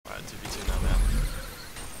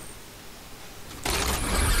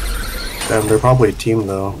Damn, they're probably a team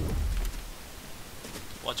though.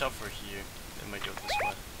 Watch out for here. They might go this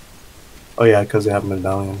way. Oh yeah, because they have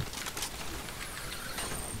medallion.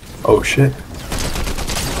 Oh shit.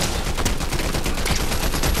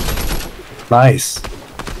 Nice.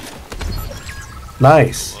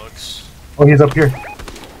 Nice. Looks. Oh, he's up here.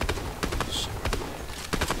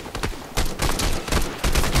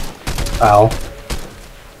 Ow.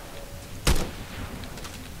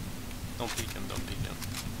 Don't peek him, don't peek him.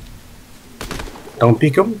 Don't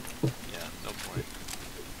peek him? Yeah, no point.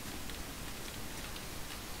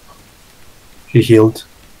 He healed.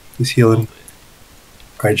 He's healing.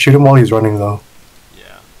 Alright, shoot him while he's running though.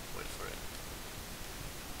 Yeah, wait for it.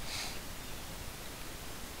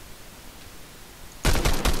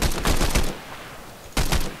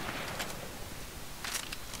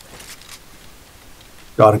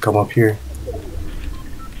 Gotta come up here.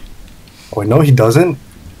 Oh, no, he doesn't?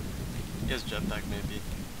 He has jetpack maybe.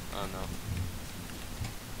 I don't know.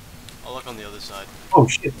 I'll look on the other side. Oh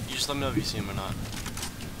shit. You just let me know if you see him or not.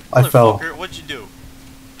 I fell. What'd you do?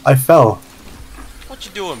 I fell. What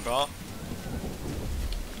you doing, bro?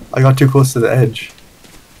 I got too close to the edge.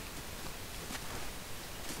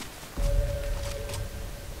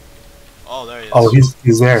 Oh, there he is. Oh,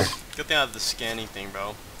 he's there. Good thing I have the scanning thing,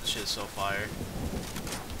 bro. This shit is so fire.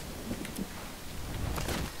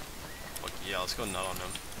 Fuck yeah, let's go nut on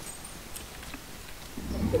him.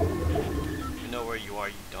 You know where you are,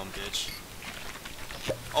 you dumb bitch.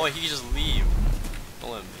 Oh wait, he can just leave.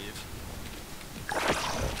 Don't let him leave.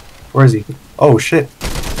 Where is he? Oh shit.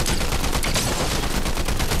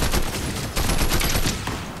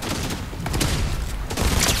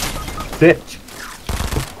 Bitch.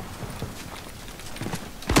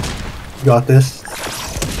 Got this.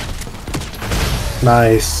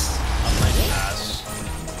 Nice.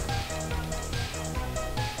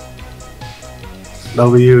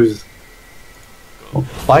 W's. Oh,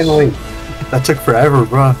 finally. That took forever,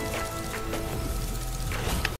 bruh.